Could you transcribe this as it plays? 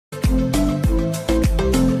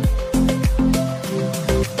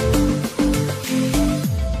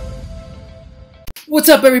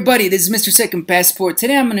up, everybody? This is Mr. Second Passport.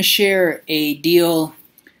 Today I'm going to share a deal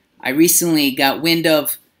I recently got wind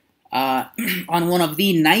of on one of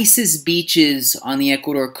the nicest beaches on the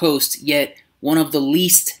Ecuador coast, yet one of the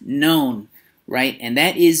least known, right? And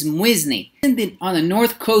that is Muisne. On the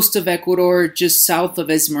north coast of Ecuador, just south of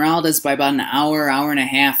Esmeraldas by about an hour and a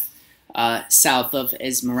half south of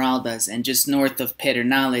Esmeraldas and just north of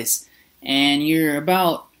Pedernales. And you're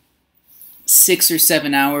about 6 or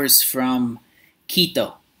 7 hours from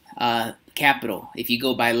Quito, capital, if you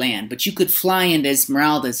go by land. But you could fly into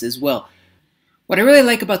Esmeraldas as well. What I really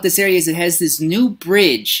like about this area is it has this new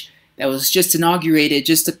bridge that was just inaugurated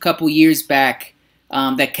just a couple years back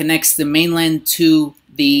that connects the mainland to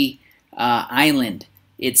the island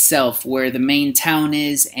itself, where the main town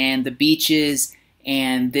is and the beaches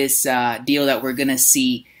and this deal that we're going to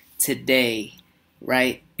see today,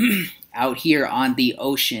 right, out here on the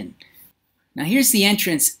ocean. Now here's the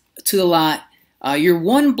entrance to the lot. You're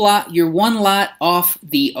one lot off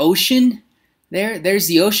the ocean. There's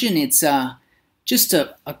the ocean. It's just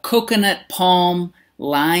a coconut palm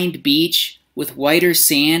lined beach with whiter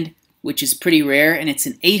sand, which is pretty rare, and it's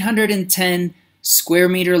an 810 square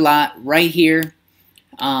meter lot right here.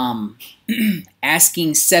 Asking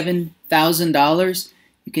 $7,000.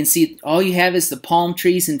 You can see all you have is the palm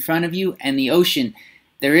trees in front of you and the ocean.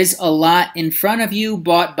 There is a lot in front of you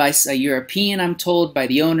bought by a European, I'm told, by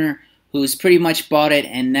the owner, who's pretty much bought it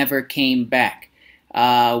and never came back,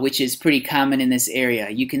 which is pretty common in this area.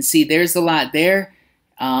 You can see there's a lot there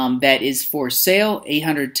that is for sale,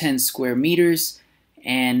 810 square meters,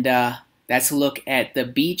 and that's a look at the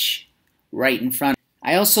beach right in front.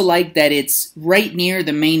 I also like that it's right near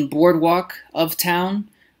the main boardwalk of town,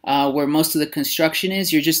 where most of the construction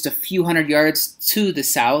is. You're just a few hundred yards to the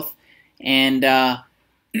south, and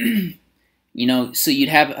you know, so you'd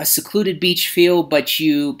have a secluded beach feel, but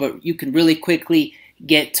you can really quickly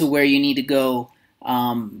get to where you need to go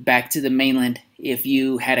back to the mainland if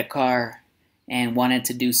you had a car and wanted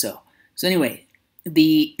to do so. So anyway,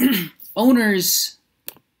 the owner's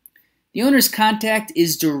contact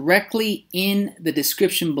is directly in the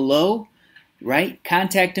description below, right?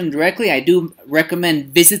 Contact him directly. I do recommend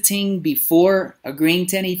visiting before agreeing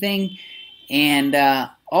to anything, and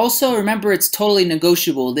also, remember, it's totally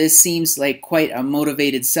negotiable. This seems like quite a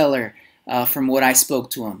motivated seller from what I spoke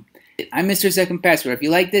to him. I'm Mr. Second Passport. If you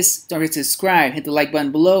like this, don't forget to subscribe, hit the like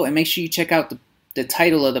button below, and make sure you check out the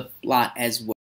title of the lot as well.